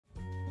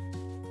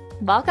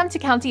Welcome to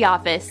County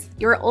Office,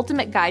 your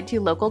ultimate guide to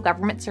local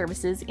government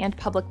services and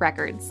public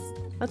records.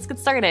 Let's get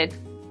started.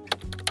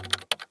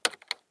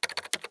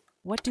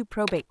 What do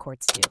probate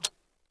courts do?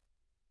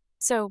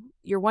 So,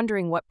 you're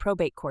wondering what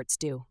probate courts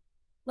do.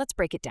 Let's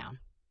break it down.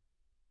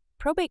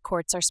 Probate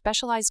courts are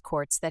specialized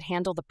courts that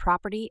handle the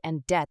property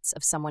and debts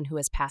of someone who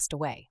has passed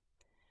away.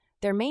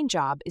 Their main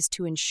job is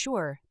to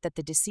ensure that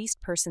the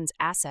deceased person's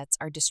assets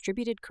are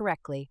distributed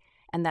correctly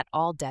and that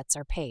all debts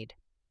are paid.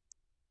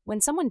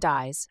 When someone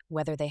dies,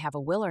 whether they have a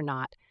will or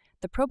not,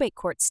 the probate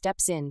court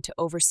steps in to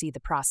oversee the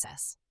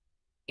process.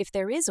 If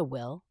there is a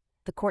will,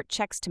 the court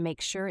checks to make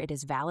sure it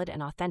is valid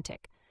and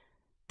authentic.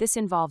 This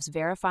involves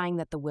verifying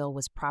that the will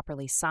was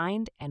properly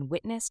signed and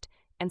witnessed,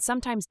 and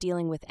sometimes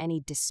dealing with any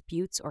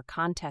disputes or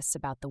contests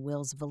about the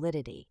will's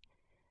validity.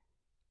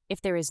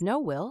 If there is no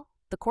will,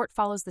 the court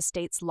follows the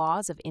state's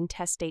laws of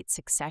intestate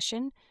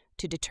succession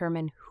to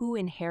determine who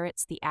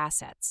inherits the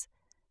assets.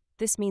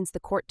 This means the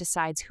court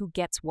decides who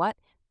gets what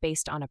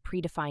based on a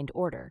predefined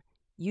order,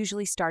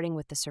 usually starting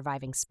with the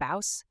surviving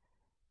spouse,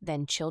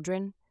 then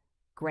children,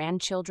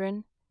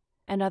 grandchildren,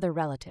 and other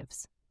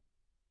relatives.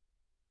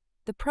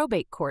 The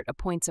probate court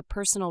appoints a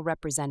personal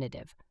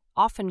representative,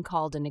 often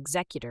called an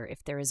executor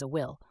if there is a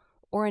will,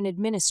 or an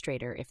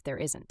administrator if there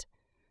isn't.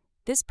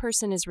 This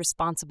person is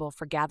responsible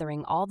for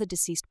gathering all the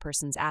deceased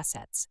person's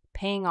assets,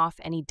 paying off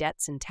any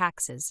debts and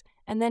taxes,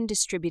 and then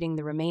distributing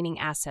the remaining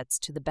assets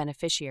to the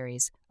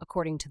beneficiaries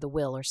according to the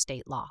will or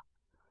state law.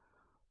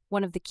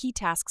 One of the key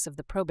tasks of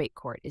the probate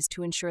court is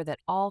to ensure that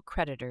all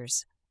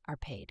creditors are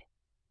paid.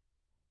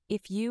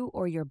 If you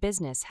or your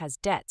business has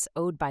debts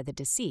owed by the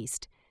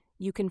deceased,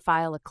 you can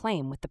file a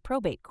claim with the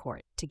probate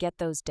court to get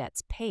those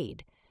debts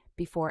paid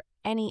before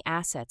any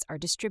assets are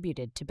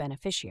distributed to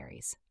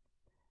beneficiaries.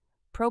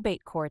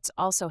 Probate courts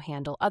also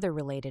handle other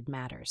related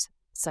matters,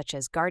 such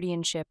as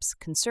guardianships,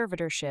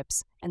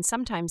 conservatorships, and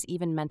sometimes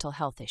even mental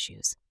health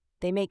issues.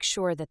 They make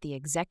sure that the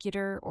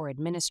executor or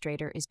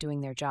administrator is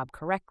doing their job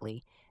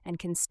correctly and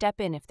can step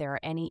in if there are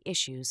any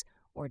issues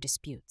or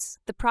disputes.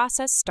 The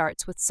process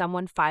starts with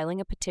someone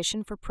filing a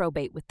petition for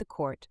probate with the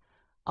court,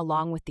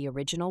 along with the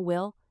original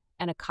will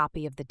and a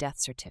copy of the death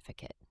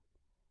certificate.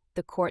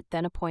 The court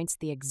then appoints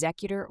the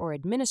executor or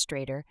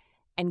administrator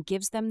and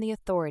gives them the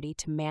authority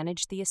to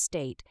manage the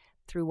estate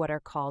through what are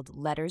called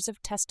letters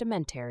of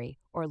testamentary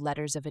or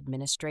letters of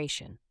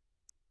administration.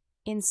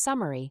 In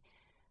summary,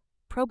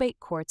 probate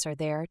courts are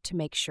there to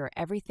make sure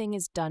everything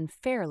is done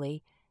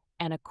fairly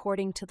and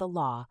according to the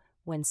law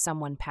when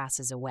someone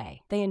passes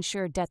away. They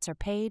ensure debts are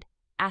paid,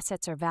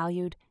 assets are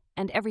valued,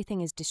 and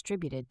everything is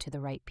distributed to the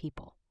right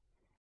people.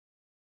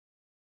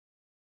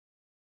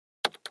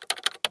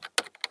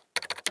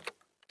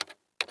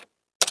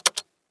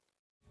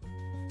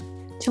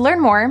 To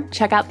learn more,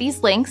 check out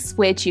these links,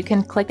 which you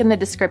can click in the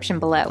description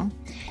below.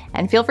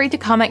 And feel free to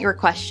comment your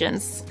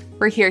questions.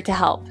 We're here to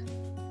help.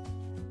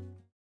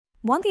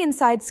 Want the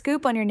inside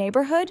scoop on your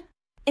neighborhood?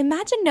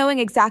 Imagine knowing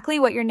exactly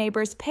what your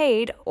neighbors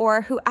paid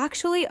or who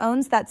actually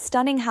owns that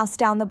stunning house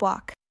down the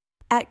block.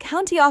 At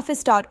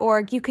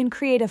countyoffice.org, you can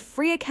create a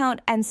free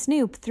account and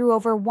snoop through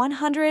over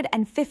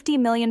 150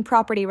 million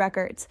property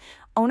records,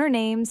 owner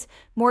names,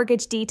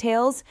 mortgage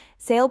details,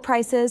 sale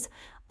prices,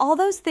 all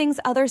those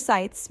things other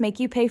sites make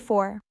you pay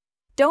for.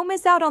 Don't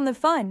miss out on the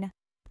fun.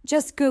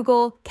 Just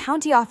Google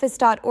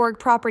countyoffice.org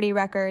property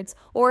records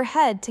or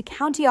head to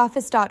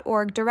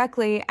countyoffice.org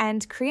directly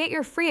and create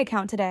your free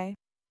account today.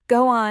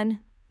 Go on,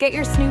 get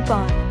your snoop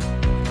on.